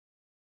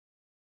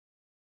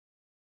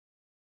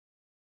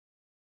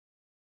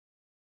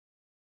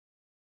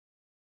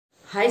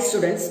Hi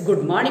students,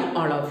 good morning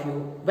all of you.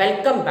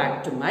 Welcome back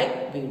to my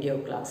video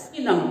class.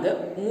 നമുക്ക്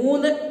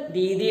മൂന്ന്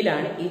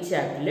രീതിയിലാണ് ഈ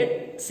ചാപ്റ്ററിൽ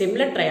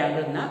സിമിലർ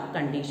ട്രയാംഗിൾ എന്ന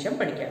കണ്ടീഷൻ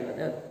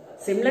പഠിക്കാനുള്ളത്.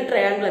 സിമിലർ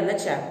ട്രയാംഗിൾ എന്ന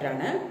ചാപ്റ്റർ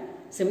ആണ്.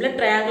 സിമിലർ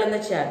ട്രയാംഗിൾ എന്ന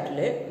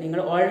ചാപ്റ്ററിൽ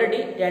നിങ്ങൾ ഓൾറെഡി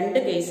രണ്ട്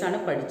കേസ് ആണ്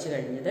പഠിച്ചു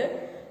കഴിഞ്ഞത്.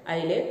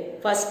 അതിൽ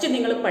ഫസ്റ്റ്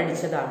നിങ്ങൾ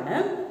പഠിച്ചതാണ്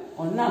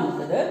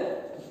ഒന്നാമത്തത്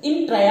in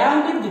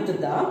triangle with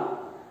the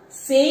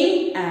same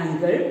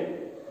angle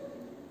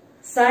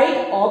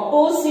side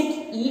opposite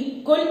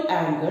equal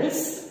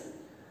angles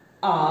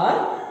are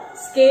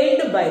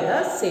scaled by the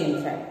same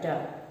factor.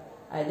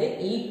 That is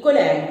equal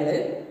angle.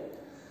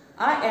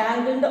 That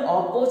angle the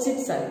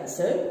opposite sides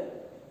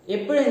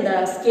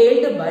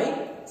scaled by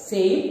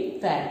same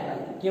factor.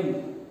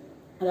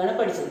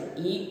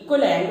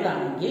 Equal angle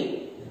angle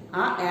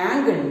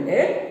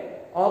angle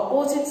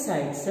opposite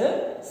sides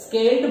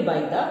scaled by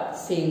the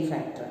same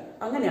factor.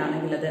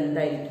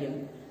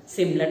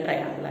 Similar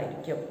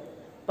triangle.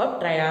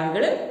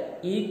 Triangle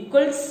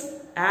equals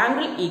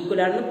angle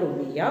equal and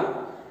prove.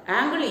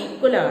 Angle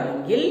equal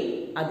ആണെങ്കിൽ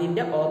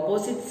അതിന്റെ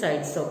opposite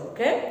sides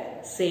ഒക്കെ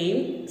same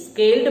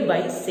scaled by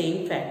same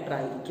factor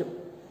ആയിരിക്കും.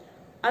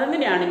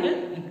 അതങ്ങനെയാണെങ്കിൽ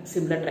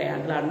similar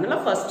triangle ആണെന്നുള്ള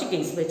first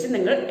case വെച്ച്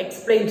നിങ്ങൾ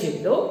explain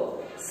ചെയ്തു.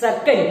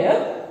 Second,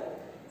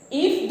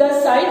 if the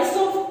sides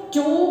of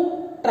two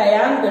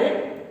triangle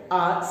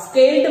R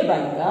scaled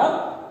by the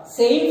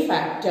same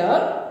factor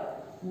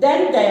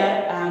then their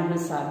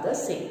angles are the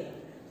same.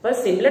 അപ്പോൾ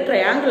similar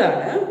triangle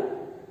ആണ്,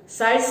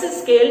 sides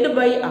scaled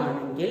by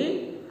ആണെങ്കിൽ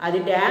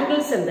അതിന്റെ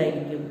angles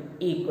എന്തായിരിക്കും?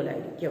 ഈക്വൽ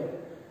ആയിരിക്കും.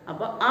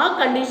 അപ്പോൾ ആ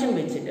കണ്ടീഷൻ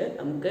വെച്ചിട്ട്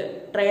നമുക്ക്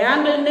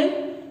ട്രയാംഗിളിന്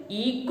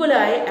ഈക്വൽ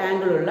ആയ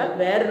ആംഗിൾ ഉള്ള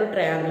വേറൊരു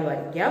ട്രയാംഗിൾ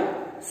വരയ്ക്കാം.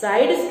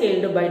 Side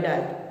scaled by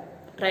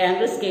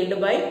triangle scaled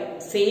by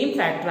same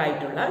factor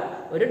ആയിട്ടുള്ള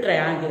ഒരു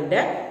ട്രയാംഗിളിന്റെ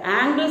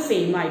ആംഗിൾ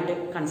സെയിം ആയിട്ട്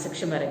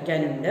കൺസ്ട്രക്ഷൻ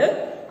വരയ്ക്കാനുണ്ട്.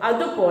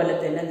 അതുപോലെ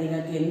തന്നെ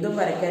നിങ്ങൾക്ക് എന്തും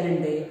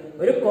വരയ്ക്കാനുണ്ട്.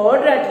 ഒരു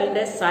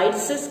ക്വാഡ്രാറ്റിലിന്റെ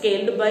sides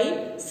scaled by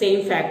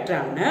same factor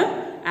ആണ്.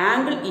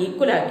 ആംഗിൾ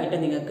ഈക്വൽ ആക്കിയിട്ട്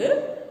നിങ്ങൾക്ക്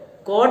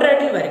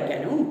ക്വാഡ്രാറ്റിൽ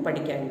വരയ്ക്കാനും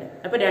പഠിക്കാനുണ്ട്.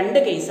 അപ്പൊ രണ്ട്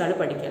കേസാണ്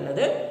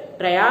പഠിക്കാനുള്ളത്.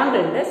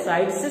 ട്രയാംഗിളിന്റെ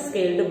sides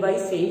scaled by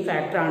same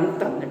factor ആണ്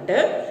തന്നിട്ട്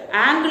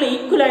ആംഗിൾ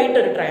ഈക്വൽ ആയിട്ട്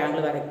ഒരു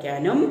ട്രയാംഗിൾ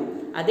വരയ്ക്കാനും,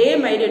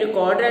 അതേമാതിരി ഒരു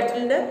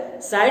ക്വാഡ്രാറ്റിലിന്റെ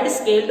side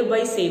scaled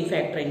by same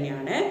factor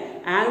തന്നെയാണ്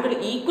ആംഗിൾ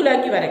ഈക്വൽ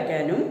ആക്കി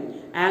വരയ്ക്കാനും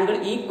ആംഗിൾ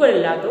ഈക്വൽ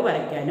അല്ലാത്ത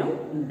വരയ്ക്കാനും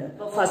ഉണ്ട്.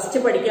 അപ്പൊ ഫസ്റ്റ്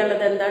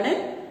പഠിക്കാനുള്ളത് എന്താണ്?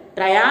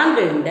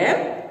 ട്രയാംഗിളിന്റെ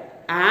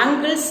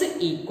ആംഗിൾസ്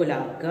ഈക്വൽ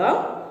ആക്കുക.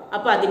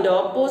 അപ്പൊ അതിന്റെ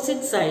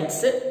opposite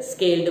sides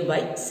scaled by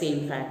same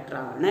factor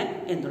ആണ്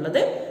എന്നുള്ളത്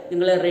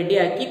നിങ്ങൾ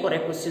റെഡിയാക്കി കുറെ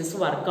ക്വസ്റ്റ്യൻസ്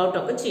വർക്ക്ഔട്ട്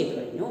ഒക്കെ ചെയ്തു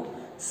കഴിഞ്ഞു.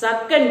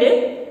 Second,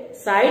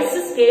 sides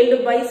scaled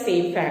by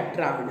same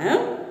factor ആണ്.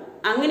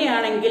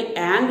 അങ്ങനെയാണെങ്കിൽ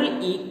ആംഗിൾ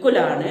ഈക്വൽ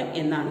ആണ്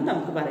എന്നാണ്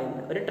നമുക്ക്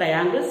പറയുന്നത്. ഒരു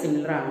ട്രയാംഗിൾ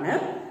സിമിലർ ആണ്,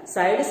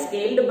 side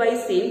scaled by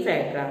same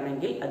factor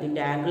ആണെങ്കിൽ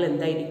അതിന്റെ ആംഗിൾ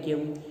എന്തായിരിക്കും?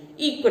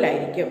 ഈക്വൽ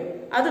ആയിരിക്കും.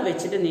 അത്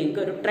വെച്ചിട്ട്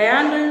നിങ്ങൾക്ക് ഒരു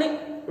ട്രയാംഗിളിന്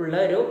ഉള്ള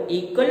ഒരു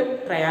ഈക്വൽ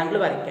ട്രയാംഗിൾ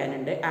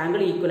വരയ്ക്കാനുണ്ട്.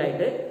 ആംഗിൾ ഈക്വൽ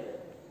ആയിട്ട്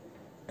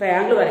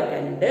triangle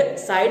വരയ്ക്കാനുണ്ട്.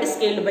 Side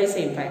scaled by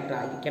same factor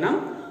ആയിരിക്കണം.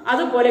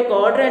 അതുപോലെ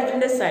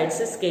ക്വാഡ്രാറ്റിന്റെ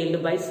sides scaled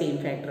by same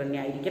factor തന്നെ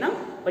ആയിരിക്കണം.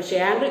 പക്ഷെ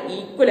ആംഗിൾ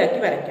ഈക്വൽ ആക്കി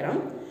വരയ്ക്കണം.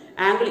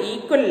 ആംഗിൾ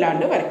ഈക്വൽ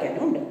അല്ലാണ്ട്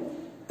വരയ്ക്കാനും ഉണ്ട്.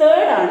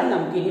 തേർഡ് ആണ്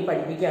നമുക്ക് ഇനി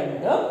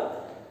പഠിപ്പിക്കാനുള്ളത്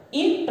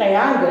in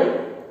triangle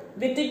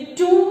with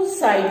two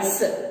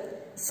sides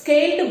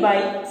scaled by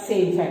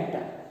same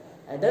factor.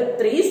 അതായത്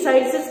 3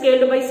 sides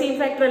scaled by same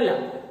factor അല്ല,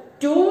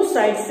 2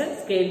 sides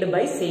scaled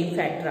by same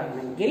factor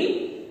ആണെങ്കിൽ,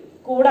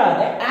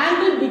 കൂടാതെ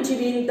ആംഗിൾ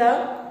ബിറ്റ്വീൻ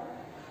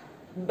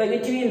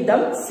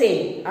them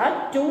same. ആ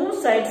 2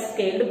 sides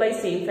scaled by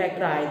same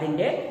factor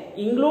ആയതിന്റെ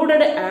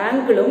included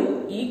ആംഗിളും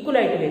ഈക്വൽ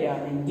ആയിട്ട്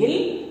വരികയാണെങ്കിൽ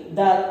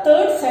the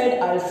third side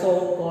also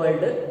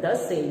called the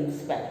same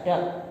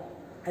factor.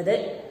 അത്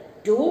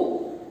 2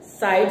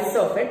 sides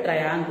of A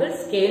triangle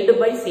scaled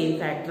by same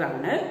factor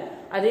ആണ്.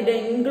 അതിന്റെ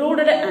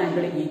included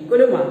angle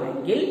ഈക്വലും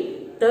ആണെങ്കിൽ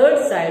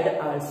third side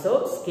also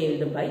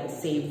scaled by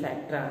same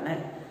factor ആണ്.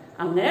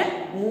 അങ്ങനെ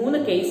 3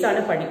 കേസാണ്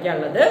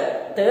പഠിക്കാനുള്ളത്.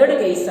 തേർഡ്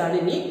കേസാണ്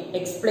ഇനി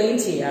എക്സ്പ്ലെയിൻ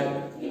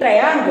ചെയ്യാനുള്ളത്.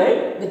 Triangle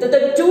with the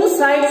 2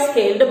 sides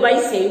scaled by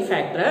same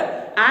factor,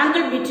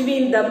 angle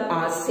between them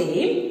are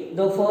same,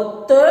 therefore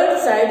third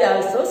side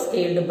also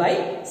scaled by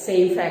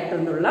same factor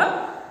എന്നുള്ള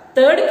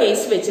third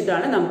case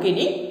വെച്ചിട്ടാണ് നമുക്ക്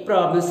ഇനി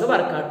പ്രോബ്ലംസ്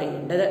വർക്ക്ഔട്ട്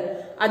ചെയ്യേണ്ടത്.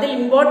 അതിൽ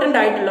ഇമ്പോർട്ടന്റ്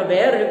ആയിട്ടുള്ള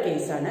വേറൊരു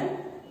കേസാണ്,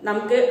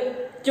 നമുക്ക്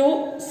 2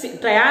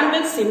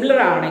 ട്രയാംഗിൾ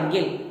സിമിലർ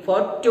ആണെങ്കിൽ,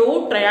 four 2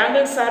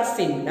 triangles are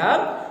similar,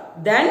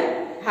 then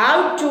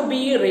have to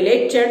be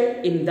related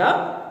in the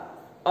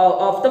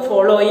of the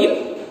following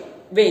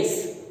ways.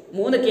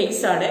 3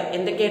 കേസാണ്.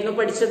 എന്തൊക്കെയായിരുന്നു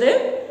പഠിച്ചത്?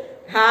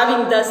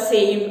 Having the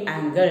same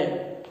angle.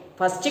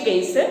 First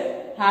case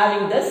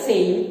having the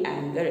same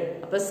angle.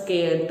 അപ്പൊ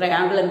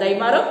ട്രയാംഗിൾ എന്തായി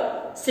മാറും?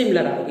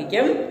 സിമിലർ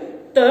ആയിരിക്കും.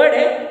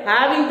 Third,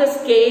 having the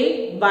scale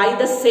by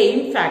the same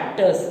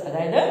factors,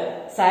 അതായത്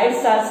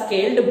sides are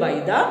scaled by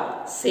the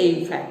same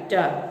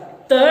factor.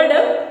 Third,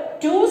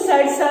 2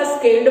 sides are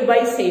scaled by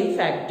same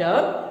factor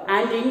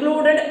and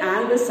included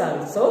angles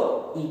also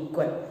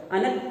equal.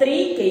 അങ്ങനെ 3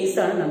 case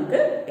ആണ് നമുക്ക്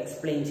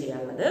explain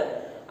ചെയ്യാനുള്ളത്.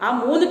 ആ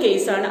 3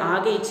 കേസാണ്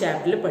ആകെ ഈ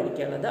ചാപ്റ്ററിൽ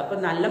പഠിക്കാനുള്ളത്. അപ്പൊ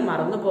നല്ല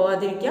മറന്നു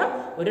പോകാതിരിക്കുക.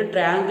 ഒരു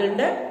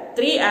ട്രയാങ്കിളിന്റെ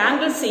 3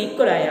 ആംഗിൾസ്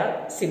ഈക്വൽ ആയാൽ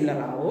സിമിലർ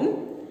ആവും.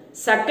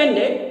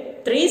 Second,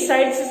 3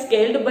 sides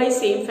scaled by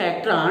same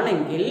factor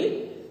ആണെങ്കിൽ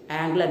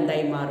ആംഗിൾ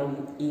എന്തായി മാറും?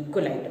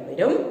 ഈക്വൽ ആയിട്ട്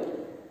വരും.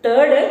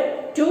 Third,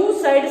 2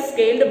 sides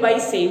scaled by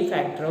same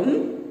ഫാക്ടറും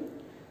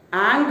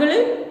ആംഗിൾ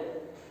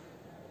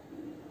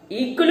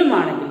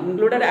ഈക്വലുമാണെങ്കിൽ,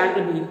 ഇൻക്ലൂഡഡ്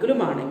ആംഗിൾ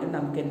ഈക്വലുമാണെങ്കിൽ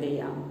നമുക്ക് എന്ത്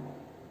ചെയ്യാം?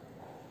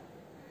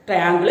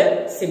 ട്രയാങ്കിള്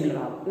സിമിലർ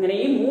ആവും. ഇങ്ങനെ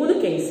ഈ 3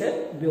 കേസ്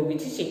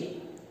ഉപയോഗിച്ച് ചെയ്യും.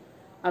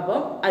 അപ്പം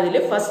അതിൽ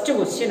ഫസ്റ്റ്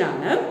ക്വസ്റ്റ്യൻ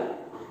ആണ്,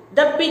 the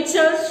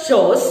picture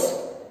shows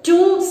 2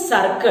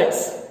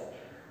 circles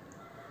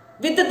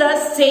with the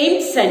same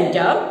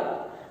centre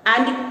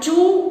and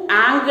 2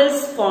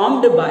 angles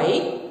formed by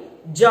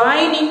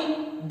joining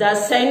the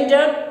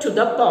center to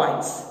the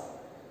points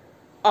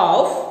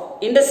of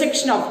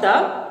intersection of the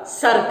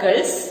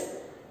circles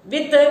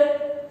with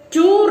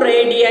 2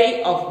 radii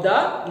of the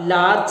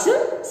large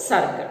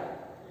circle.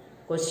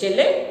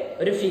 ക്വസ്റ്റ്യനിൽ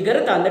ഒരു figure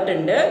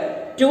തന്നിട്ടുണ്ട്.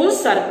 2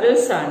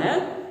 circles ആണ്,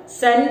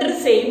 centre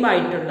same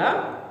ആയിട്ടുള്ള,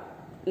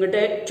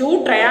 ഇങ്ങോട്ട് 2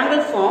 triangle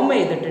form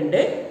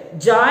ചെയ്തിട്ടുണ്ട്.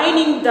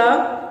 Joining the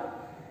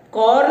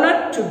corner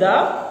to the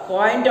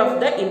point of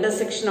the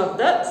intersection of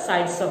the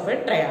sides of A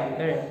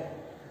triangle.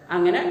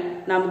 അങ്ങനെ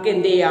നമുക്ക്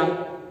എന്ത് ചെയ്യാം?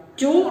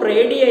 2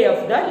 radii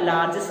of the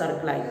large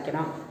circle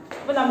ആയിരിക്കണം.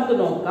 അപ്പൊ നമുക്ക്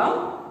നോക്കാം.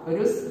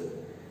 ഒരു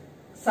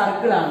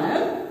സർക്കിളാണ്.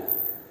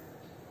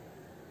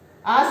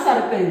 ആ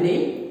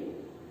സർക്കിളിന്റെയും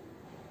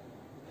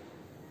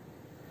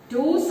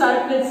 2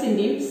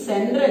 സർക്കിൾസിന്റെയും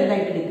സെന്റർ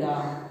എന്തായിട്ട്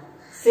എടുക്കാം?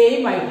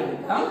 സെയിം ആയിട്ട്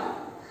എടുക്കാം.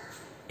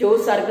 2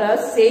 സർക്കിൾ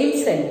സെയിം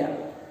സെന്റർ,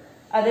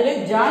 അതിൽ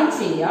ജോയിൻ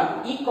ചെയ്യാം.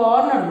 ഈ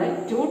കോർണറിന്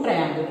 2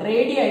 ട്രയാങ്കിൾ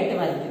റേഡിയ ആയിട്ട്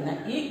വരയ്ക്കുന്ന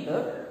ഈ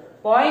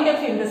പോയിന്റ്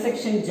ഓഫ്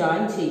ഇന്റർസെക്ഷൻ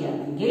ജോയിൻ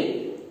ചെയ്യുകയാണെങ്കിൽ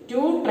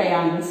 2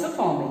 ട്രയാങ്കിൾസ്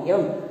ഫോം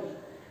ചെയ്യും.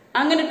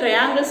 അങ്ങനെ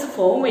ട്രയാങ്കിൾസ്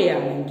ഫോം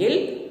ചെയ്യുകയാണെങ്കിൽ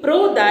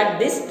prove that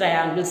this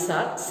triangles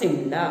are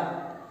similar.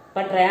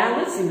 അപ്പൊ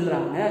ട്രയാങ്കിൾ സിമിലർ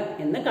ആണ്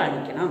എന്ന്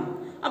കാണിക്കണം.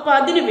 അപ്പൊ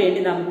അതിനു വേണ്ടി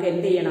നമുക്ക്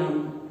എന്ത് ചെയ്യണം?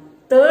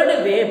 തേർഡ്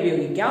വേ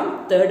ഉപയോഗിക്കാം.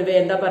 തേർഡ് വേ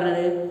എന്താ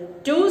പറഞ്ഞത്?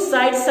 2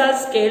 sides are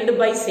scaled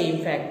by same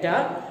factor,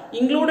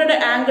 included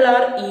angle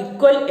R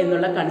equal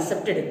എന്നുള്ള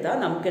കൺസെപ്റ്റ് എടുത്താൽ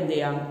നമുക്ക് എന്ത്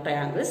ചെയ്യാം?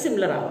 ട്രയാങ്കിൾ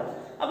സിമിലർ ആവും.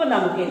 അപ്പൊ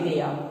നമുക്ക് എന്ത്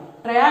ചെയ്യാം?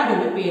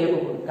 ട്രയാങ്കിളിന് പേര്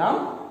കൊടുക്കാം.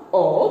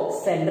 ഓ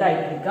സെന്റർ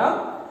ആയിട്ട് എടുക്കാം.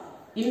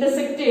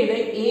 ഇന്റർസെക്ട് ചെയ്ത്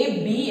എ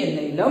ബി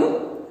എന്നതിലും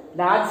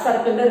ലാർജ്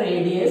സർക്കിളിന്റെ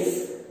റേഡിയസ്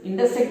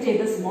ഇന്റർസെക്ട്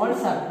ചെയ്ത് സ്മോൾ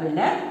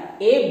സർക്കിളിന്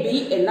എ ബി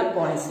എന്ന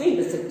പോയിന്റ്സിൽ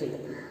ഇന്റർസെക്ട്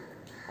ചെയ്തിട്ടുണ്ട്.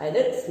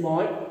 അതായത്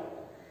സ്മോൾ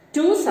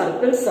 2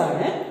 സർക്കിൾസ്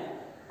ആണ്,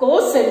 കോ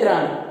സെന്റർ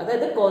ആണ്,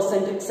 അതായത്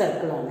കോസെൻട്രിക്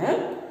സർക്കിൾ ആണ്.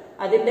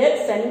 അതിന്റെ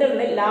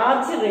സെന്ററിന്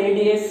ലാർജ്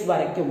റേഡിയസ്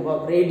വരയ്ക്കുമ്പോൾ,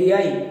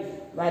 റേഡിയായി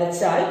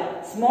വരച്ചാൽ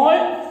സ്മോൾ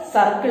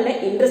സർക്കിളിനെ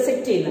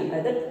ഇന്റർസെക്ട് ചെയ്യുന്ന,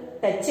 അതായത്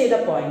ടച്ച് ചെയ്ത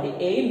പോയിന്റ്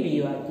എയും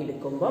ബിയും ആക്കി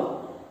എടുക്കുമ്പോൾ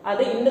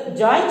അത്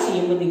ജോയിൻ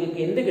ചെയ്യുമ്പോൾ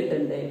നിങ്ങൾക്ക് എന്ത്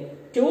കിട്ടുന്നത്?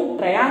 2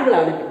 ട്രയാങ്കിൾ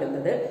ആണ്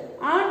കിട്ടുന്നത്.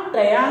 ആ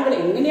ട്രയാങ്കിൾ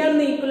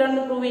എങ്ങനെയാണെന്ന് ഈക്വൽ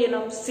ആണെന്ന് പ്രൂവ്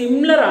ചെയ്യണം?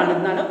 സിമിലർ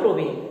ആണെന്നാണ് പ്രൂവ്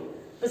ചെയ്യുന്നത്.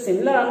 അപ്പൊ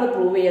സിമിലർ ആണെന്ന്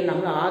പ്രൂവ് ചെയ്യാൻ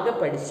നമ്മൾ ആകെ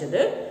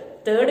പഠിച്ചത്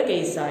തേർഡ്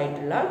കേസ്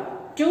ആയിട്ടുള്ള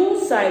 2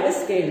 സൈഡ്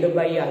സ്കെയിൽഡ്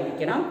ബൈ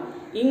ആയിരിക്കണം.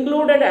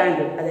 ഇൻക്ലൂഡഡ്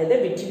ആംഗിൾ, അതായത്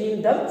ബിറ്റ്വീൻ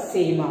ദം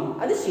സെയിം ആണ്.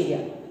 അത്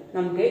ശരിയാണ്.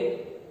 നമുക്ക്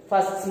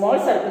ഫസ്റ്റ് സ്മോൾ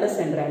സർക്കിളിന്റെ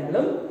സെന്റർ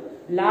ആംഗിളും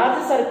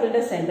ലാർജ്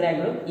സർക്കിളിന്റെ സെന്റർ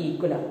ആംഗിളും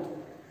ഈക്വൽ ആണ്.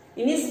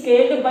 ഇനി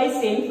സ്കെയിൽഡ് ബൈ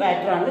സെയിം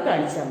ഫാക്ടർ ആണെന്ന്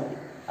കാണിച്ചാൽ മതി.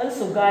 അത്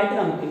സുഖമായിട്ട്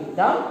നമുക്ക്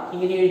എഴുതാം.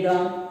 ഇങ്ങനെ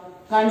എഴുതാം.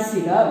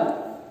 കൺസിഡർ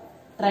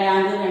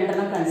ട്രയാങ്കിൾ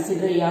 2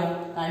 കൺസിഡർ ചെയ്യാം.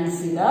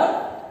 Consider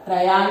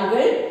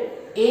triangle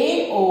A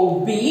O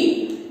B,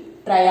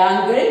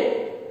 triangle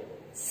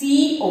C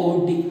O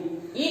D.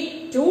 ഈ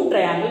 2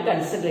 ട്രയാങ്കിൾ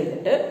കൺസിഡർ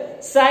ചെയ്തിട്ട്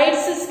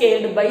സൈഡ്സ്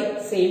സ്കെയിൽഡ് ബൈ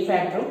സെയിം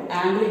ഫാക്ടറും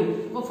ആംഗിൾ.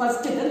 അപ്പൊ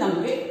ഫസ്റ്റ്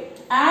നമുക്ക്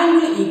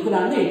ആംഗിൾ ഈക്വൽ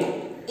ആണെന്ന് എഴുതാം.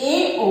 A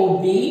O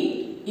B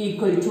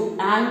equal to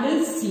angle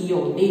C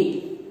O D.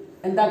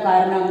 എന്താ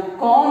കാരണം?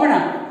 കോമൺ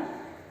ആണ്.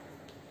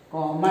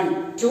 Common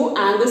 2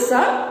 angles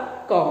are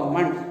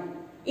common.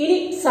 ഇനി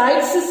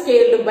sides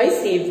scaled by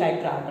same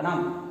factor ആക്കണം.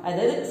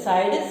 അതായത്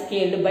side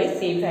scaled by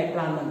same factor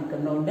ആണ്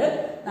നിൽക്കുന്നതുകൊണ്ട്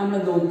നമ്മൾ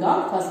നോക്കാം.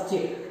 First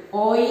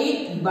O A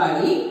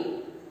by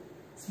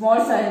small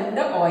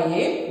സൈഡിന്റെ O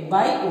A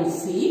by O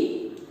C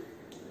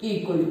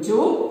equal to,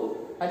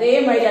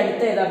 അതേമാതിരി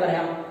അടുത്ത ഏതാ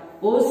പറയാം?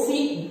 O C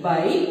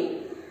by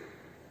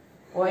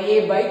O A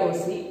by O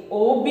C,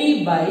 O B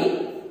by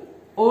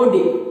O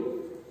D.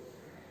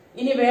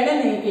 ഇനി വേണം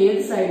നിങ്ങൾക്ക്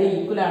ഏത് സൈഡ്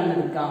ഈക്വൽ ആണെന്ന്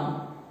എടുക്കാം.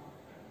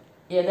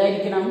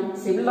 ഏതായിരിക്കണം?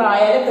 സിമിലർ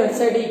ആയാലും തേർഡ്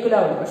സൈഡ് ഈക്വൽ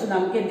ആവും. പക്ഷെ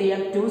നമുക്ക് എന്ത്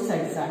ചെയ്യാം? 2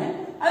 സൈഡ്സ് ആണ്.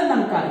 അത്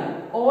നമുക്കറിയാം.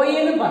 ഒ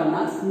എന്ന്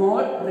പറഞ്ഞാൽ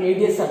സ്മോൾ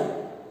റേഡിയസ് ആണ്,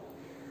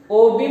 ഒ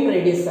ബിയും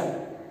റേഡിയസ് ആണ്.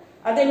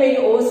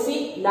 അതേമാതിരി ഒ സി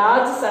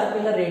ലാർജ്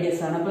സർക്കിളിന്റെ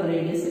റേഡിയസ് ആണ്. അപ്പൊ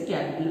റേഡിയസ്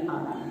ക്യാപിറ്റൽ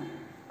ആണ്.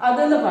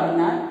 അതെന്ന്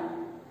പറഞ്ഞാൽ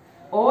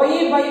O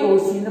A by O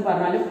C എന്ന്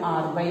പറഞ്ഞാലും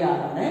ആർ ബൈ ആർ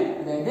ആണ്.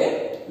 അതായത്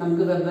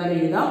നമുക്ക് വെവ്വേറെ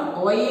എഴുതാം.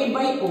 O A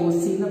by O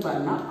C എന്ന്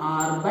പറഞ്ഞാൽ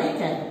ആർ ബൈ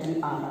ക്യാപിറ്റൽ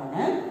ആർ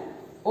ആണ്.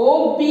 O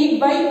B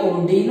by O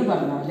D എന്ന്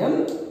പറഞ്ഞാലും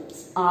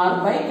ആർ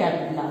ബൈ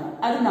ക്യാപിറ്റൽ ആണ്.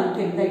 അത് നമുക്ക്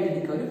എന്തായിട്ട്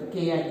എടുക്കാം? ഒരു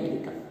കെ ആയിട്ട്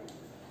എടുക്കാം.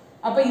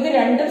 അപ്പൊ ഇത്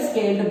രണ്ടും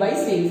സ്കെയിൽഡ് ബൈ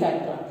സെയിം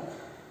ഫാക്ടർ ആണ്.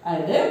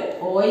 അതായത്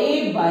O A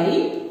by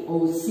O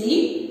C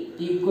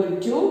equal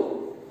to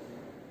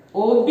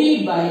O B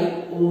by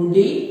O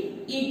D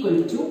equal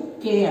to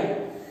K ആണ്.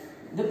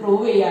 ഇത്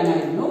പ്രൂവ്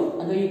ചെയ്യാനായിരുന്നു.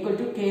 അത് ഈക്വൽ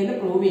ടു കെ എന്ന്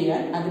പ്രൂവ്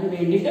ചെയ്യാൻ അതിന്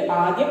വേണ്ടിയിട്ട്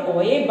ആദ്യം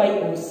OA by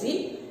OC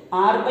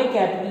R by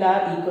capital R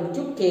equal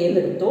to K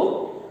എന്ന് എടുത്തു.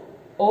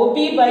 OB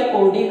by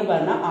OD എന്ന്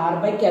പറഞ്ഞാൽ R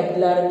by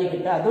capital R എന്ന്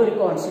കിട്ടുക. അതൊരു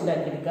കോൺസ്റ്റന്റ്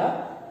ആക്കി എടുക്കുക.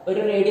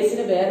 ഒരു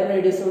റേഡിയസിന് വേറെ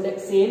റേഡിയസ് കൊണ്ട്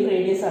സെയിം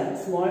റേഡിയസ് ആണ്,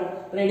 സ്മോൾ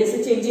റേഡിയസ്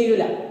ചേഞ്ച്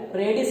ചെയ്യൂല.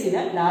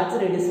 റേഡിയസിന് ലാർജ്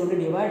റേഡിയസ് കൊണ്ട്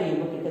ഡിവൈഡ്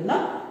ചെയ്യുമ്പോൾ കിട്ടുന്ന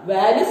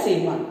വാല്യൂ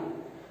സെയിം ആണ്.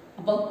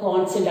 അപ്പൊ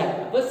കോൺസ്റ്റന്റ് ആണ്.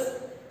 അപ്പൊ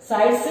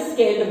sides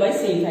scaled by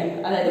same factor.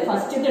 അതായത്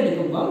ഫസ്റ്റ്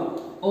എടുക്കുമ്പോൾ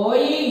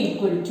OA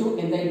ഈക്വൽ ടു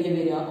എന്തായിരിക്കും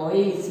വരിക? OA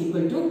is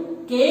equal to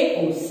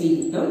KOC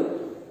കിട്ടും.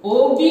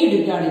 OB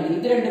എടുക്കുകയാണെങ്കിൽ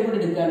ഇത് രണ്ടും കൂടെ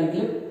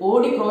എടുക്കുകയാണെങ്കിൽ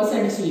OD ക്രോസ്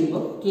ആയിട്ട്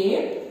ചെയ്യുമ്പോൾ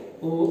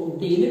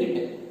KOD എന്ന്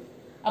കിട്ടും.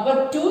 അപ്പൊ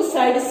to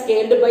side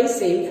scaled by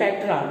same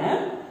factor ആണ്.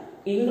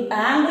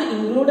 ആംഗിൾ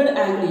ഇൻക്ലൂഡഡ്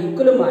ആംഗിൾ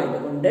ഈക്വലും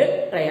ആയതുകൊണ്ട്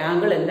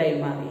ട്രയാങ്കിൾ എന്തായി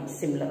മാറി?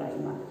 സിമിലർ ആയി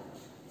മാറി.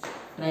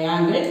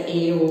 Triangle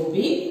AOB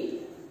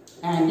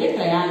and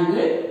triangle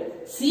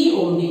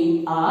COD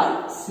are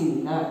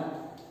similar.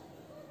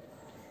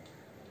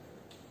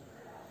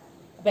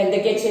 അപ്പൊ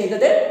എന്തൊക്കെയാ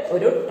ചെയ്തത്?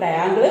 ഒരു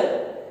ട്രയാങ്കിൾ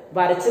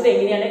വരച്ചത്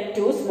എങ്ങനെയാണ്?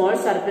 ടു സ്മോൾ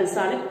സർക്കിൾസ്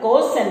ആണ്,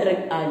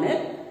 കോസെൻട്രിക് ആണ്.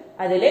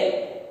 അതില്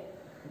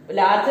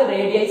ലാർജ്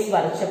റേഡിയസ്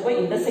വരച്ചപ്പോൾ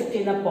ഇന്റർസെക്ട്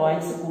ചെയ്യുന്ന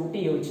പോയിന്റ്സ് കൂട്ടി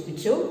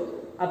യോജിപ്പിച്ചു.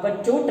 അപ്പൊ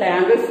ടു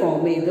ട്രയാങ്കിൾ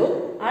ഫോം ചെയ്തു.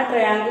 ആ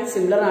ട്രയാങ്കിൾ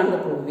സിമിലർ ആണെന്ന്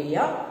പ്രൂവ്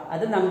ചെയ്യാം.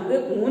 അത് നമുക്ക്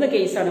 3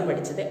 കേസാണ്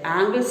പഠിച്ചത്.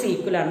 ആംഗിൾസ്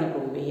ഈക്വൽ ആണെന്ന്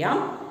പ്രൂവ് ചെയ്യാം,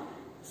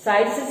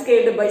 sides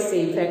scaled by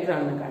same factor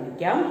ആണെന്ന്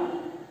കാണിക്കാം.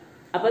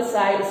 അപ്പൊ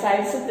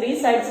sides 3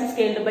 സൈഡ്സും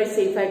scaled by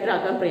same factor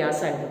ആക്കാൻ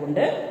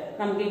പ്രയാസമായതുകൊണ്ട്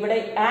നമുക്ക് ഇവിടെ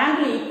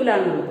ആംഗിൾ ഈക്വൽ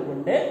ആണെന്നുള്ളത്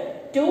കൊണ്ട്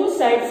 2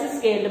 സൈഡ്സ്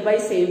സ്കെയിൽഡ് ബൈ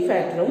സെയിം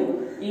ഫാക്ടറും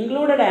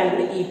ഇൻക്ലൂഡഡ് ആംഗിൾ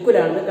ഈക്വൽ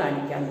ആണെന്ന്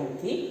കാണിക്കാൻ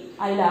നോക്കി.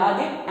 അതിൽ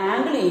ആദ്യം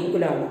ആംഗിൾ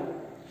ഈക്വൽ ആണ്.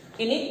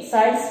 ഇനി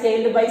side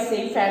scaled by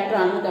same factor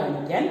ആണെന്ന്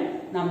കാണിക്കാൻ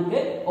നമുക്ക്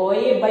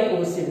OA by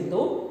OC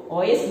എടുത്തു.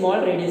 OA സ്മോൾ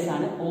റേഡിയസ്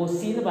ആണ്, OC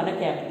എന്ന് പറഞ്ഞ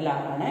ക്യാപിറ്റൽ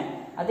R ആണ്.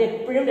 അത്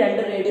എപ്പോഴും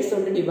 2 റേഡിയസ്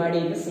കൊണ്ട് ഡിവൈഡ്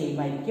ചെയ്യുമ്പോൾ സെയിം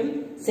ആയിരിക്കും,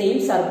 സെയിം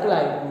സർക്കിൾ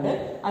ആയിട്ടുണ്ട്.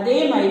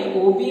 അതേമാതിരി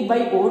OB by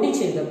OD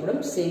ചെയ്തപ്പോഴും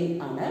സെയിം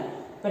ആണ്.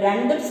 അപ്പൊ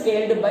രണ്ടും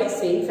സ്കെയിൽഡ് ബൈ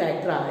സെയിം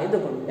ഫാക്ടർ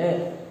ആയതുകൊണ്ട്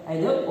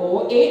അതായത്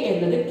OA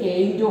എന്നത് K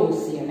into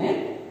OC ആണ്,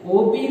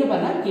 OB എന്ന്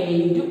പറഞ്ഞാൽ K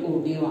into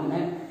OD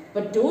ആണ്.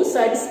 അപ്പൊ to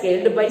side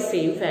scaled by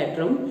same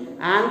ഫാക്ടറും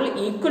ആംഗിൾ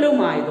ഈക്വലും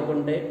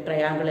ആയതുകൊണ്ട്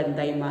ട്രയാങ്കിൾ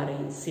എന്തായി മാറി?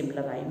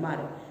 സിമിലർ ആയി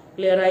മാറി.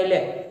 ക്ലിയർ ആയില്ലേ?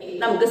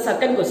 നമുക്ക്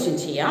സെക്കൻഡ് ക്വസ്റ്റ്യൻ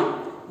ചെയ്യാം.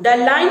 The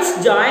lines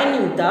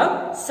joining the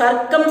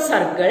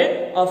circumcircle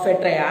of a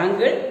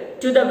triangle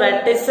to the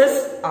vertices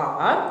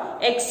are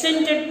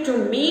extended to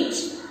meet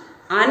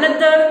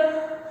another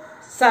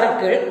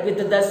circle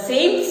with the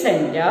same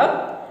center,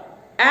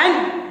 and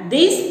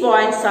these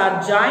points are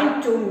joined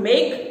to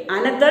make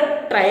another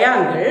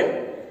triangle.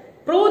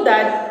 Prove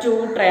that two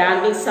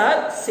triangles are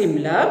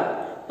similar.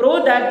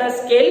 Prove that the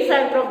scale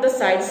factor of the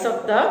sides of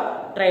the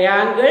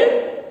triangle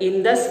in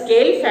the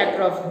scale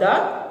factor of the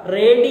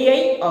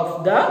radii of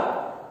the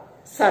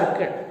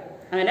circle.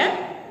 അങ്ങനെ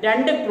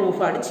 2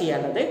 പ്രൂഫാണ്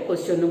ചെയ്യാനുള്ളത്.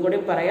 Question ഒന്നും കൂടി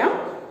പറയാം,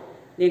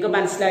 നിങ്ങൾക്ക്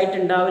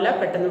മനസ്സിലായിട്ടുണ്ടാവില്ല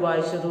പെട്ടെന്ന്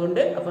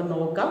വായിച്ചതുകൊണ്ട്. അപ്പം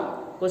നോക്കാം.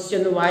 Question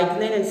ഒന്ന്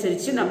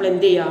വായിക്കുന്നതിനനുസരിച്ച് നമ്മൾ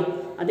എന്ത് ചെയ്യാം?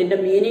 അതിൻ്റെ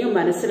മീനിങ്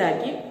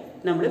മനസ്സിലാക്കി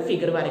നമ്മൾ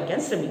ഫിഗർ വരയ്ക്കാൻ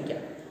ശ്രമിക്കാം.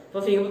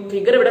 അപ്പോൾ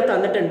ഫിഗർ ഇവിടെ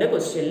തന്നിട്ടുണ്ട്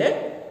ക്വസ്റ്റ്യനിൽ.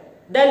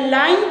 The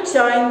line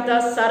join the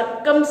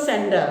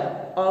circumcenter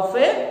of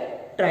a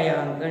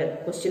triangle.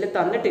 ക്വസ്റ്റ്യനിൽ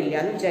തന്നിട്ടില്ല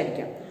എന്ന്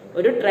വിചാരിക്കാം.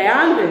 ഒരു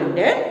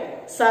ട്രയാങ്കിളിന്റെ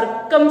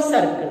സർക്കം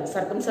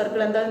സർക്കിൾ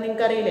എന്താണെന്ന്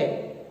നിങ്ങൾക്ക് അറിയില്ലേ?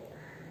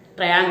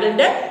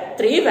 ട്രയാങ്കിളിന്റെ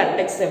 3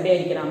 വെർട്ടെക്സ്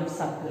എവിടെയായിരിക്കണം?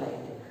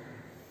 സർക്കിളായിരിക്കും.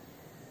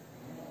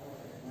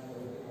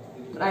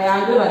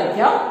 ട്രയാങ്കിൾ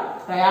വരയ്ക്കാം.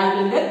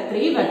 ട്രയാങ്കിളിന്റെ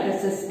 3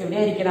 വെർട്ടെക്സസ്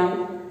എവിടെയായിരിക്കണം?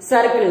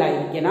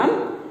 സർക്കിളിലായിരിക്കണം.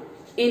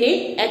 ഇനി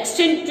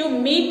extend to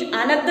meet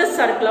another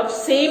circle of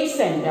same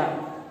centre.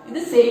 ഇത്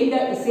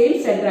സെയിം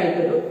സെന്റർ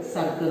ആയിട്ടൊരു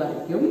സർക്കിൾ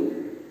വരയ്ക്കും.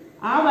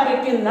 ആ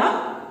വരയ്ക്കുന്ന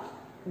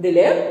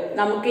ഇതില്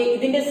നമുക്ക്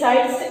ഇതിന്റെ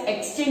സൈഡ്സ്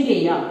എക്സ്റ്റെൻഡ്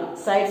ചെയ്യാം.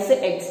 സൈഡ്സ്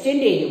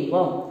എക്സ്റ്റെൻഡ്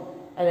ചെയ്യുമ്പോൾ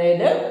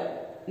അതായത്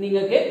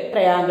നിങ്ങൾക്ക്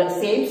ട്രയാങ്കിൾ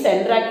സെയിം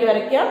സെന്റർ ആക്കി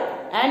വരയ്ക്കാം.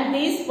 And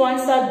these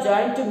points R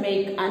join to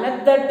make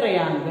another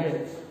triangle.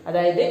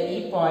 അതായത് ഈ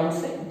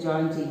പോയിന്റ്സ്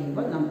ജോയിൻ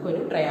ചെയ്യുമ്പോൾ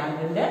നമുക്കൊരു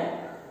ട്രയാങ്കിളിന്റെ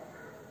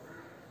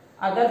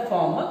അതർ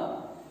ഫോം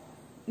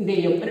എന്ത്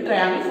ചെയ്യും? ഒരു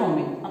ട്രയാങ്കിൾ ഫോം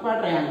ചെയ്യും. അപ്പൊ ആ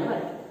ട്രയാങ്കിൾ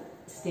വരയ്ക്കും.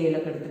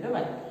 സ്കെയിലൊക്കെ എടുത്തിട്ട്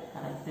വരയ്ക്കും.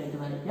 കറക്റ്റായിട്ട്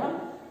വരയ്ക്കാം.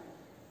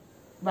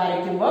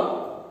 വരയ്ക്കുമ്പോൾ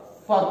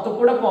പുറത്തു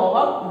കൂടെ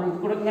പോവാം, ഉള്ളിൽ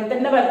കൂടെ ഇങ്ങനെ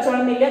തന്നെ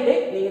വരച്ചോളുന്നില്ല. അത്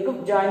നിങ്ങൾക്ക്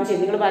ജോയിൻ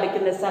ചെയ്ത് നിങ്ങൾ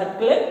വരയ്ക്കുന്ന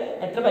സർക്കിള്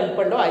എത്ര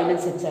വലിപ്പമുണ്ടോ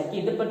അതിനനുസരിച്ചാക്കി.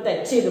 ഇതിപ്പോൾ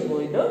ടച്ച് ചെയ്ത്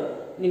പോയിട്ട്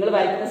നിങ്ങൾ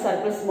വരയ്ക്കുന്ന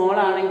സർക്കിൾ സ്മോൾ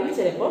ആണെങ്കിൽ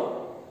ചിലപ്പോൾ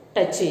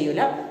ടച്ച്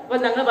ചെയ്യൂല. അപ്പൊ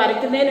നിങ്ങൾ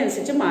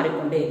വരയ്ക്കുന്നതിനനുസരിച്ച്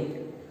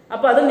മാറിക്കൊണ്ടേയിരിക്കും.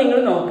 അപ്പൊ അത് നിങ്ങൾ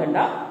നോക്കണ്ട.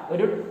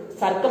 ഒരു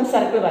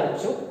സർക്കിൾ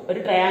വരച്ചു, ഒരു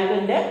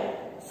ട്രയാങ്കിളിന്റെ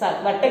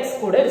വെർട്ടെക്സ്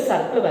കൂടെ ഒരു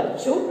സർക്കിൾ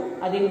വരച്ചു,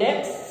 അതിന്റെ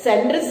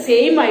സെന്റർ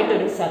സെയിം ആയിട്ട്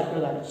ഒരു സർക്കിൾ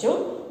വരച്ചു.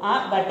 ആ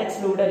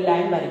വെർട്ടെക്സിലൂടെ ഒരു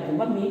ലൈൻ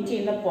വരയ്ക്കുമ്പോൾ മീറ്റ്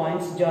ചെയ്യുന്ന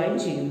പോയിന്റ്സ് ജോയിൻ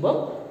ചെയ്യുമ്പോൾ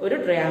ഒരു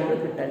ട്രയാങ്കിൾ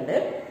കിട്ടുന്നുണ്ട്.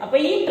 അപ്പൊ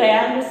ഈ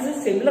ട്രയാങ്കിൾസ്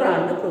സിമിലർ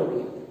ആണെന്ന് പ്രൂവ്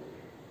ചെയ്യും.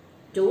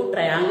 2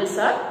 triangles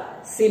are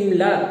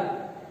similar.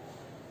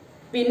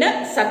 പിന്നെ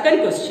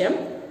second question,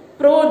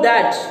 prove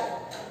that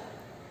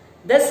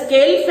the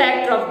scale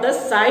factor of the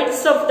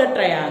sides of the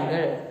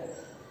triangle.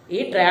 ഈ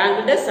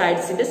ട്രയാങ്കിളിന്റെ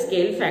സൈഡ്സിന്റെ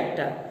scale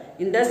factor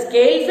in the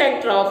scale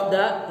factor of the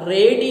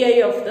radii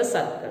of the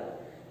circle.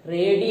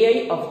 Radii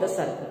of the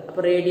circle.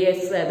 അപ്പൊ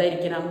radius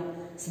ഏതായിരിക്കണം?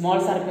 Small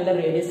സർക്കിളിന്റെ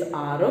radius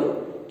ആറും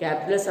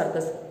capital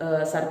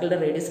സർക്കിളിന്റെ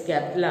radius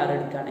capital R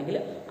എടുക്കുകയാണെങ്കിൽ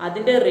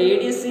അതിന്റെ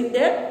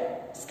റേഡിയസിന്റെ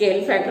scale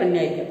factor തന്നെ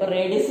ആയിരിക്കും. അപ്പൊ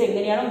റേഡിയസ്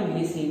എങ്ങനെയാണോ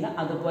ഇൻക്രീസ് ചെയ്യുന്നത്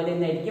അതുപോലെ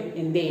തന്നെ ആയിരിക്കും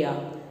എന്ത് ചെയ്യാം,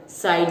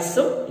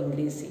 സൈഡ്സും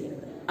ഇൻക്രീസ്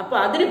ചെയ്യുന്നത്. അപ്പൊ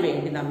അതിനു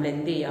വേണ്ടി നമ്മൾ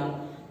എന്ത് ചെയ്യാം,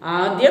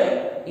 ആദ്യം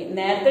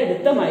നേരത്തെ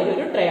എടുത്ത മാതിരി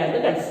ഒരു ട്രയാങ്കിൾ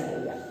കൺസിഡർ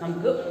ചെയ്യാം.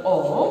 നമുക്ക് O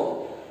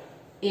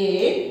A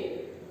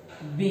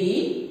B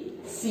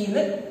C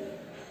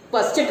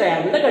first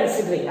triangle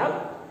consider ചെയ്യാം.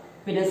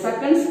 പിന്നെ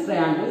second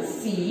triangle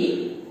C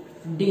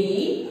D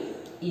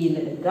E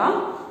എടുക്കാം.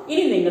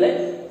 ഇനി നിങ്ങൾ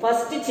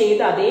ഫസ്റ്റ്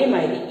ചെയ്ത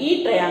അതേമാതിരി ഈ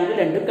ട്രയാങ്കിൾ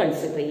രണ്ടും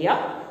കൺസിഡർ ചെയ്യാം.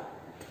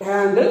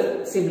 ട്രയാങ്കിൾ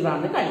സിമിലർ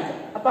ആണ് കാണിക്കാം.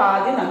 അപ്പൊ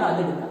ആദ്യം നമ്മൾ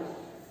അത് എടുക്കാം.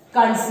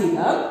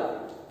 Consider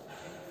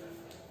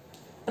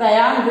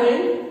triangle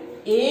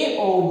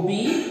AOB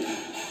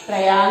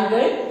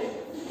triangle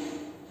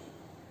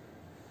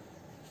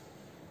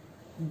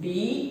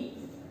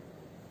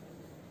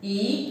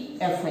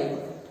DEFI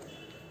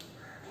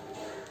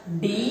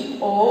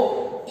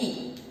DOE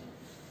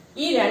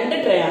ഈ രണ്ട്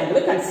ട്രയാങ്കിൾ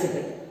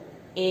കൺസിഡർ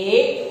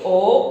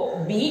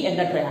AOB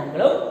എന്ന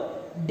ട്രയാങ്കിളും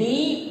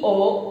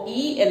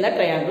DOE എന്ന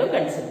ട്രയാങ്കിളും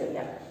കൺസിഡർ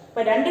ചെയ്യാം.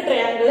 അപ്പൊ രണ്ട്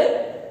ട്രയാങ്കിൾ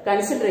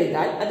കൺസിഡർ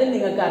ചെയ്താൽ അതിൽ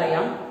നിങ്ങൾക്ക്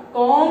അറിയാം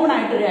കോമൺ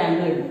ആയിട്ടൊരു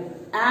ആംഗിൾ ഉണ്ട്.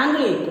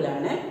 ആംഗിൾ ഈക്വൽ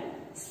ആണ്,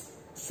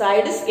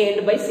 side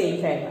scaled by same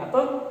factor.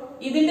 അപ്പം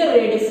ഇതിന്റെ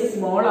റേഡിയസ്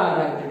സ്മോൾ ആർ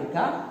ആയിട്ട്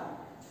എടുക്കാം,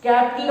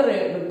 ക്യാപിറ്റൽ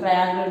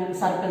ട്രയാങ്കിൾ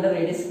സർക്കിളിന്റെ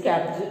റേഡിയസ്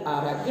ക്യാപിറ്റൽ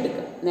ആർ ആക്കി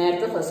എടുക്കാം.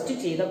 നേരത്തെ ഫസ്റ്റ്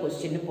ചെയ്ത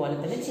ക്വസ്റ്റ്യന് പോലെ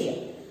തന്നെ ചെയ്യാം.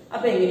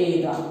 അപ്പൊ എങ്ങനെ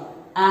എഴുതാം,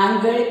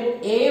 angle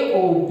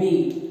AOB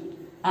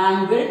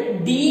angle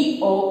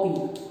DOE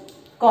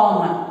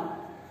common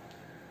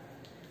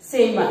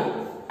same ആണ്,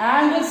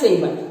 ആംഗിൾ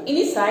സെയിം ആണ്.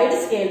 ഇനി side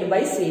scaled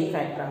by same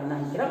factor ആണെന്ന്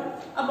കാണിക്കണം.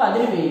 അപ്പൊ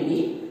അതിനു വേണ്ടി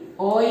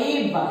OA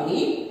by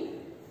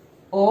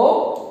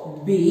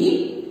OB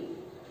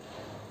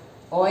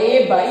OA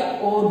by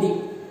OD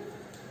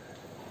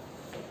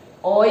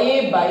OA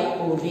by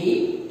OD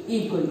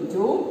equal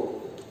to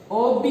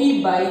OB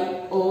by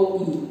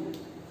OE.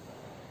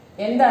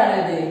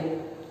 എന്താണത്?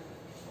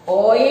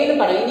 OA എന്ന്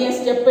പറയുന്ന ഞാൻ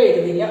സ്റ്റെപ്പ്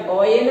എഴുതുന്നില്ല.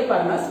 OA എന്ന്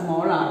പറഞ്ഞാൽ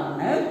സ്മോൾ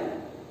ആണ്,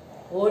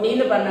 OD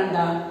എന്ന് പറഞ്ഞാൽ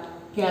എന്താ,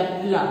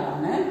 ക്യാപിറ്റൽ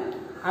ആണ്.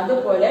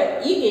 അതുപോലെ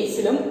ഈ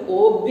കേസിലും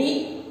OB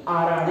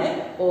ആറാണ്,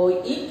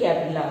 OE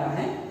ക്യാപിറ്റൽ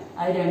ആറാണ്.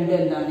 അത് രണ്ടും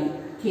എന്താണ്,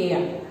 K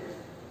ആണ്.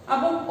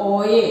 അപ്പം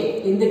OA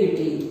എന്ത്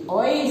കിട്ടി,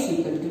 OA is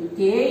equal to K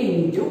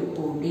into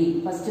OD.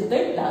 ഫസ്റ്റത്തെ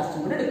ലാസ്റ്റ്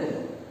കൂടെ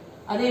എടുക്കുന്നു.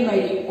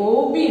 അതേമാതിരി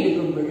OB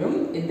എടുക്കുമ്പോഴും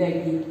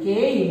എന്താക്കി, K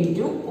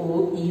into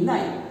OE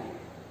എന്നായി.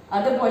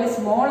 അതുപോലെ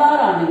സ്മോൾ ആർ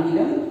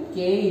ആണെങ്കിലും K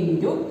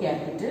into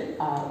ക്യാപിറ്റൽ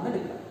ആർ എന്ന്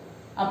എടുക്കാം.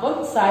 അപ്പം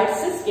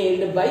sides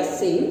scaled by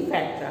same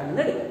factor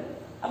ആണെന്ന് എടുക്കാം.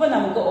 അപ്പൊ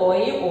നമുക്ക്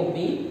OA OB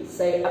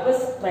അപ്പൊ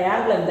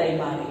ട്രയാങ്കിൾ എന്തായി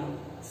മാറി,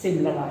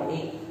 സിമിലർ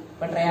ആയി.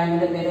 അപ്പൊ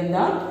ട്രയാങ്കിളിന്റെ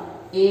പേരെന്താ,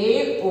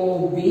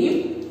 AOB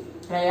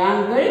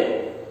triangle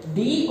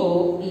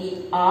DOE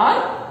are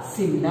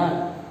similar.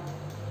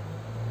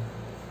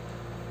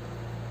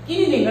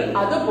 ഇനി നിങ്ങൾ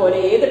അതുപോലെ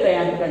ഏത്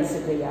ട്രയാങ്കിൾ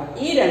കൺസിഡർ ചെയ്യാം,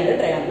 ഈ രണ്ട്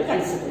ട്രയാങ്കിൾ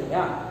കൺസിഡർ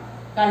ചെയ്യാം.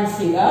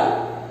 കൺസിഡർ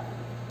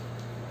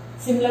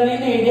സിമിലർ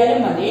എന്ന് എഴുതിയാലും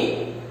മതി.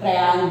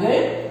 ട്രയാങ്കിൾ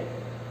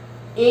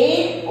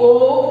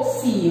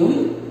AOCയും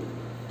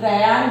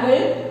ട്രയാങ്കിൾ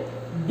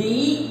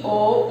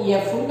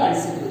DOFും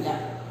കൺസിഡർ ചെയ്യാം.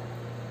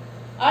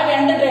 ആ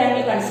രണ്ട്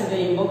ട്രയാങ്കിൾ കൺസിഡർ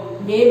ചെയ്യുമ്പോൾ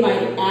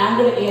ഇതേമാതിരി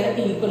ആംഗിൾ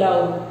ഏതൊക്കെ ഈക്വൽ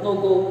ആവും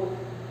നോക്കൂ.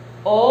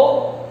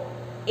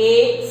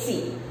 OAC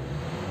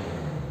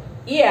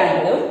ഈ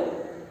ആംഗിളും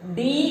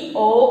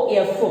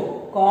DOFും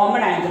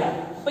കോമൺ ആംഗിൾ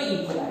ആണ്, അപ്പൊ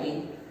ഈക്വൽ ആയി.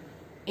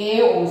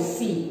 AOC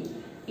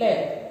അല്ലെ,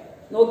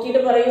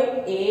 നോക്കിയിട്ട് പറയൂ.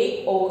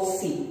 AOC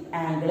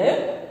angle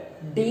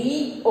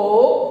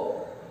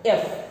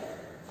DOF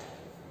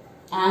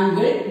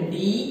angle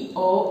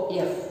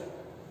DOF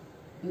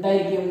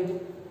എന്തായിരിക്കും,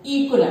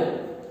 ഈക്വൽ ആണ്,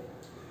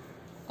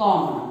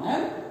 കോമൺ ആണ്.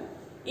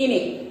 ഇനി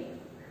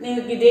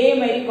നിങ്ങൾക്ക്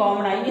ഇതേമാതിരി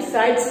കോമൺ ആയി ഇനി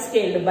side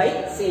scaled by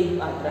same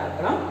factor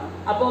ആക്കണം.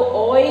 അപ്പോ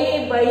OA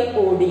ബൈ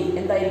OD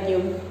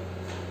എന്തായിരിക്കും,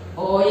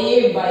 OA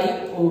by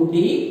OD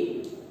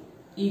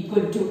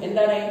equal to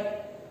എന്താണ്,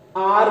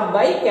 R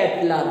ബൈ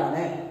ക്യാപിറ്റൽ ആർ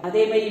ആണ്.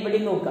 അതേമാതിരി ഇവിടെ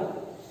നോക്കാം,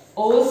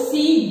 OC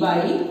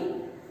ബൈ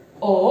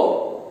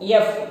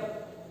OF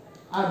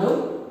അതും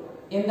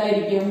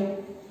എന്തായിരിക്കും,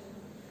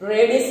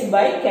 റേഡിയസ്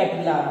ബൈ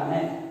ക്യാപിറ്റൽ ആർ ആണ്,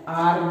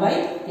 R ബൈ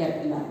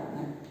ക്യാപിറ്റൽ ആർ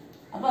ആണ്.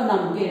 അപ്പൊ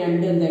നമുക്ക്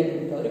രണ്ട് എന്തായിട്ട്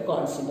കിട്ടും, ഒരു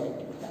കോൺസ്റ്റന്റ്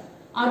ആയിട്ട് കിട്ടാം.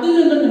 അതിൽ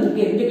നിന്നും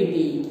നിങ്ങൾക്ക് എന്ത്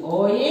കിട്ടി,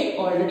 OA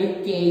already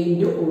K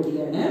into OD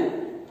ആണ്.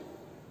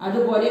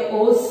 അതുപോലെ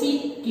OC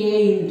K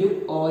into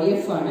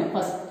OF ആണ്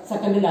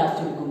സെക്കൻഡ്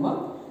ലാസ്റ്റ് എടുക്കുമ്പോൾ.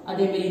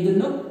 അതേപോലെ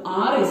ഇതൊന്നും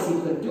R is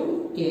equal to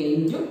K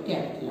into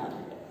capital R.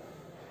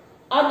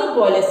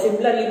 അതുപോലെ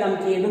സിമിലർലി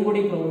നമുക്ക് ഏതും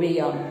കൂടി പ്രൂവ്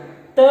ചെയ്യാം.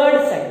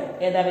 തേർഡ് സൈഡ്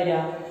ഏതാ വരിക,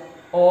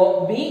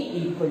 OB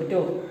ഈക്വൽ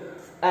ടു,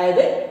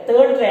 അതായത്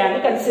തേർഡ് ട്രയാങ്കിൾ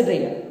കൺസിഡർ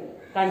ചെയ്യാം.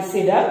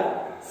 കൺസിഡർ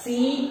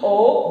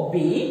COB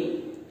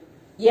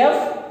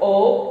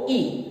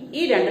FOE ഈ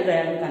രണ്ട്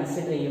ട്രയാങ്കിൾ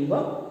കൺസിഡർ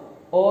ചെയ്യുമ്പോൾ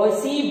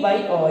OC by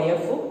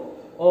OFും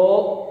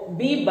OB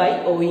by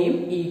OEയും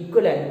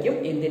equal ആയിരിക്കും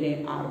എന്തിന്,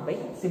 R ബൈ.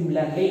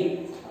 സിമിലർലി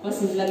അപ്പൊ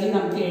സിമിലർലി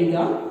നമുക്ക്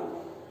എഴുതാം,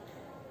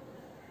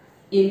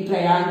 in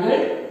triangle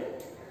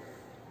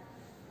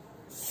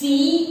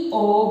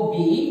COB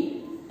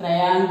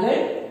triangle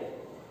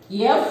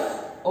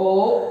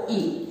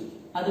OE.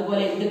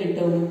 അതുപോലെ എന്ത്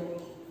കിട്ടും?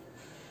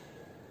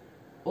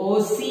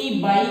 OC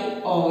by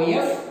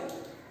OF,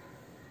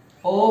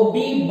 OB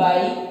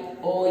by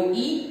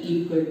OE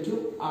equal to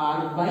R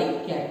by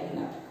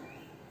capital R.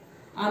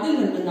 അതിൽ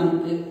നിന്ന്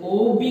നമുക്ക്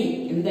OB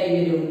എന്തായി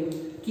വരും?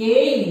 K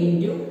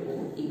into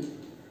OE.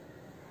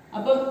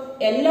 അപ്പം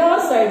എല്ലാ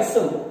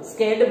സൈഡ്സും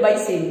സ്കെയിൽഡ് ബൈ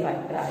സെയിം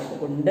ഫാക്ടർ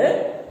ആയതുകൊണ്ട്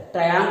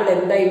ട്രയാങ്കിൾ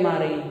എന്തായി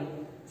മാറി?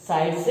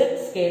 Sides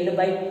scaled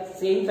by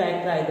same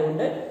factor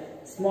ആയതുകൊണ്ട്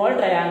സ്മോൾ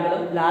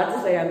ട്രയാങ്കിളും ലാർജ്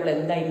ട്രയാങ്കിളും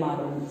എന്തായി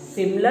മാറും?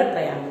 സിമിലർ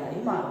ട്രയാങ്കിൾ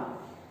ആയി മാറും.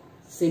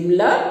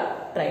 സിമിലർ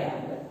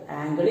ട്രയാങ്കിൾ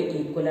ആംഗിൾ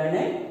ഈക്വൽ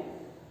ആണ്,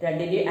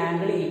 രണ്ടിന്റെ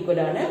ആംഗിൾ ഈക്വൽ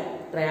ആണ്.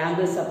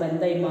 ട്രയാങ്കിൾസ് അപ്പൊ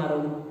എന്തായി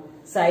മാറും?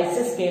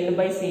 Sides scaled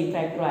by same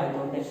factor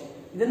ആയതുകൊണ്ട്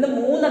ഇതിന്ന്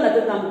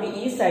മൂന്നെണ്ണത്തിൽ നമുക്ക്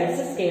ഈ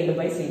sides scaled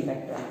by same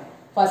factor ആണ്.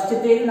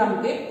 ഫസ്റ്റത്തേത്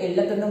നമുക്ക്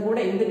എല്ലാത്തിനും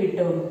കൂടെ എന്ത്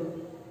കിട്ടും?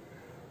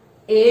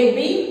 AB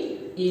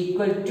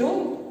equal to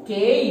K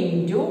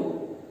into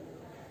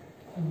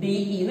DE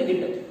എന്ന്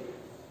കിട്ടും.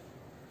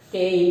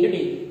 K into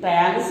DE.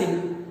 ട്രയാങ്കിൾ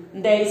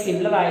എന്തായാലും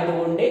സിമിലർ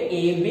ആയതുകൊണ്ട്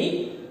AB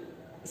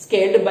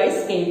scaled by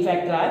same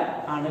factor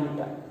ആണ്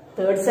കിട്ടുക.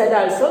 Third side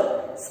also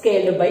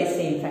scaled by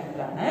same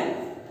factor ആണ്.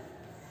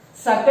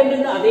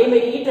 സെക്കൻഡിൽ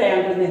അതേമാതിരി ഈ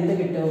ട്രയാങ്കിളിൽ നിന്ന് എന്ത്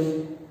കിട്ടും?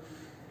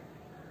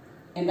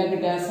 എന്താ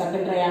കിട്ടുക?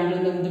 സെക്കൻഡ് ട്രയാങ്കിളിൽ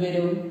നിന്ന് എന്ത്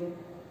വരും?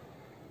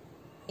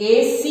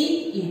 AC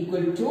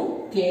equal to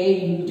K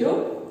into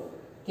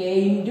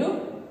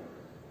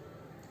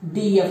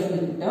DF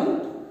കിട്ടും.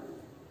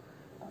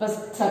 അപ്പൊ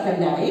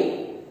സെക്കൻഡായി.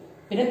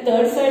 പിന്നെ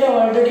തേർഡ് സൈഡ്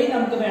ഓൾറെഡി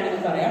നമുക്ക്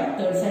വേണമെങ്കിൽ പറയാം.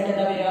 തേർഡ് സൈഡ്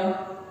എന്താ വരിക?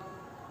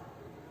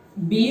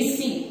 BC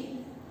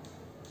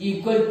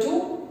equal to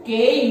K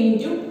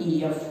into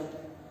EF.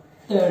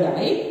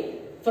 തേർഡായി.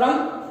 From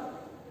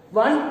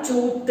 1,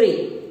 2, 3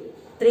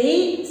 3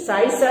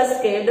 sides are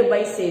scaled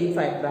by same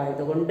factor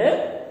ആയതുകൊണ്ട്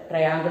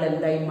ട്രയാങ്കിൾ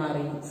എന്തായി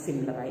മാറി?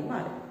 സിമിലർ ആയി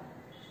മാറി.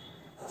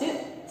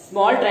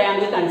 സ്മോൾ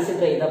ട്രയാങ്കിൾ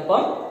കൺസിഡർ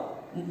ചെയ്തപ്പം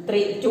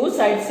 2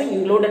 സൈഡ്സും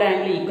ഇൻക്ലൂഡഡ്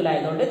ആംഗിൾ ഈക്വൽ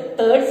ആയതുകൊണ്ട്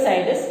third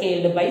side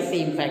scaled by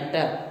same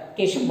factor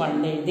കേഷൻ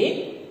 1 എഴുതി.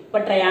 ഇപ്പൊ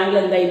ട്രയാങ്കിൾ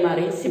എന്തായി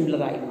മാറി?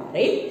 സിമിലർ ആയി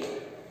മാറി.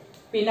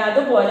 പിന്നെ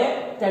അതുപോലെ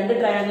രണ്ട്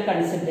ട്രയാങ്കിൾ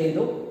കൺസിഡർ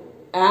ചെയ്തു,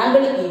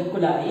 ആംഗിൾ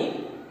ഈക്വൽ ആയി,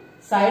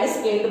 സൈഡ്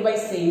സ്കെയിൽഡ് ബൈ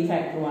സെയിം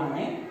ഫാക്ടറും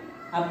ആണ്.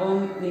 അപ്പം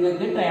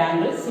നിങ്ങൾക്ക്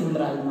ട്രയാങ്കിൾ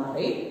സിമിലർ ആയി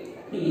മാറി.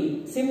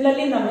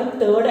 സിമിലർലി നമ്മൾ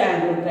തേർഡ്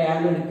ആംഗിൾ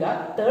ട്രയാങ്കിൾ എടുക്കുക.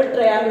 തേർഡ്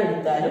ട്രയാങ്കിൾ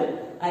എടുത്താലും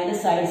അതിന്റെ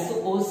sides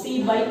OC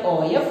by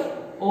OF,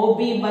 OB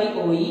by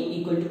OE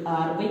equal to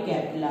R by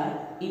capital R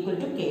equal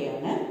to K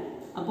ആണ്.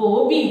 അപ്പൊ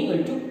OB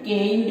equal to K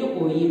into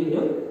OE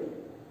വരും,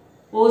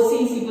 OC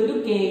equal to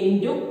K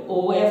into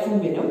OF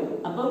വരും.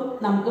 അപ്പം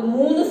നമുക്ക്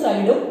മൂന്ന്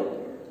സൈഡും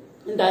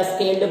എന്താ?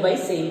 സ്കെയിൽഡ് ബൈ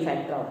സെയിം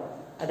ഫാക്ടർ ആണ്.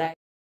 അതായത്